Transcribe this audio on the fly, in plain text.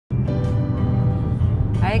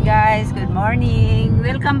Hi guys, good morning.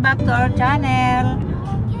 Welcome back to our channel.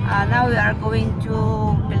 Now we are going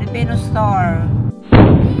to Filipino store.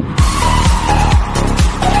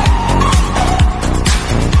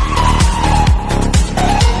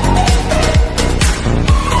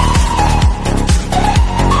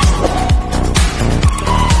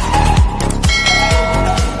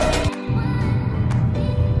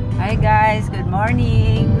 Hi guys, good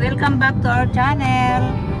morning. Welcome back to our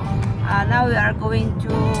channel. Now we are going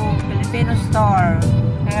to Filipino store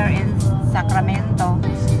here in Sacramento.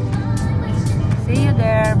 See you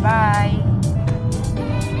there. Bye.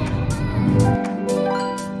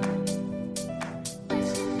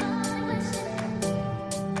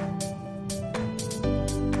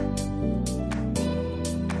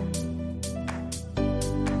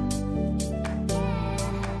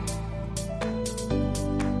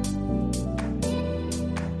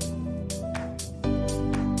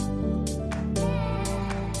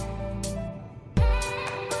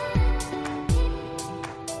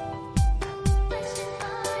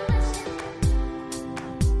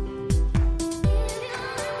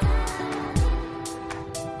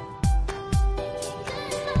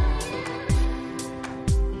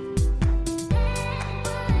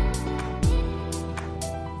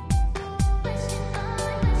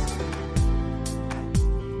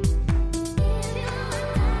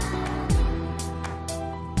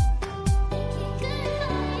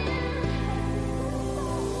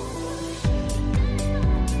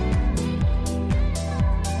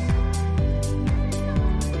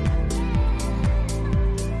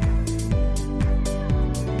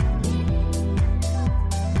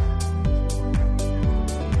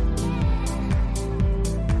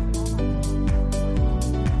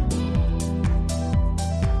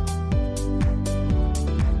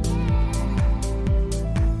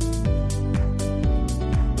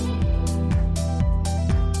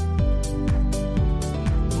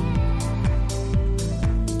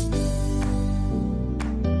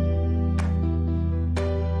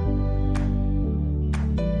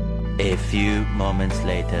 A few moments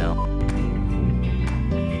later.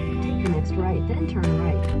 Next right, then turn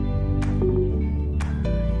right.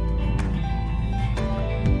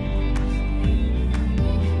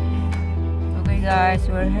 Okay guys,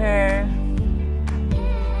 we're here.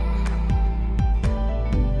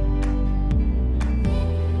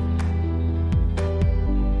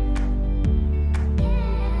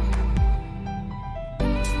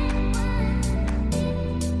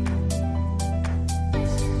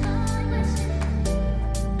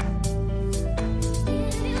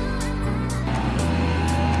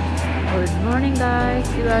 Good morning guys,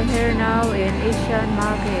 you are here now in Asian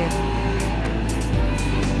market.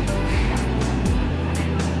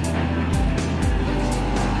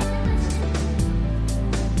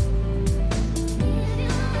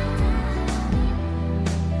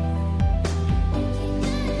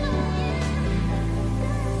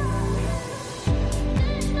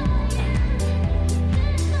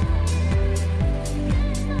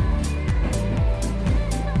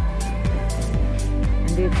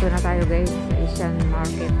 Dito na tayo guys sa Asian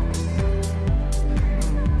market.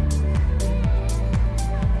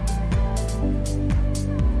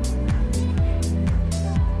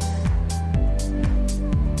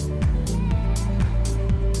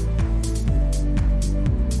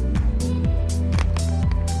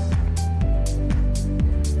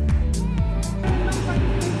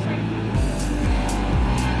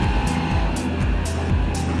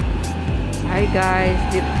 Hi guys,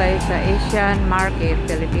 dito tayo sa Asian market,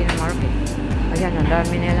 Filipino market. Ayan, ang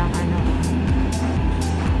dami nilang ano.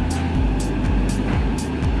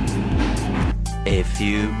 A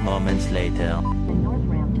few moments later.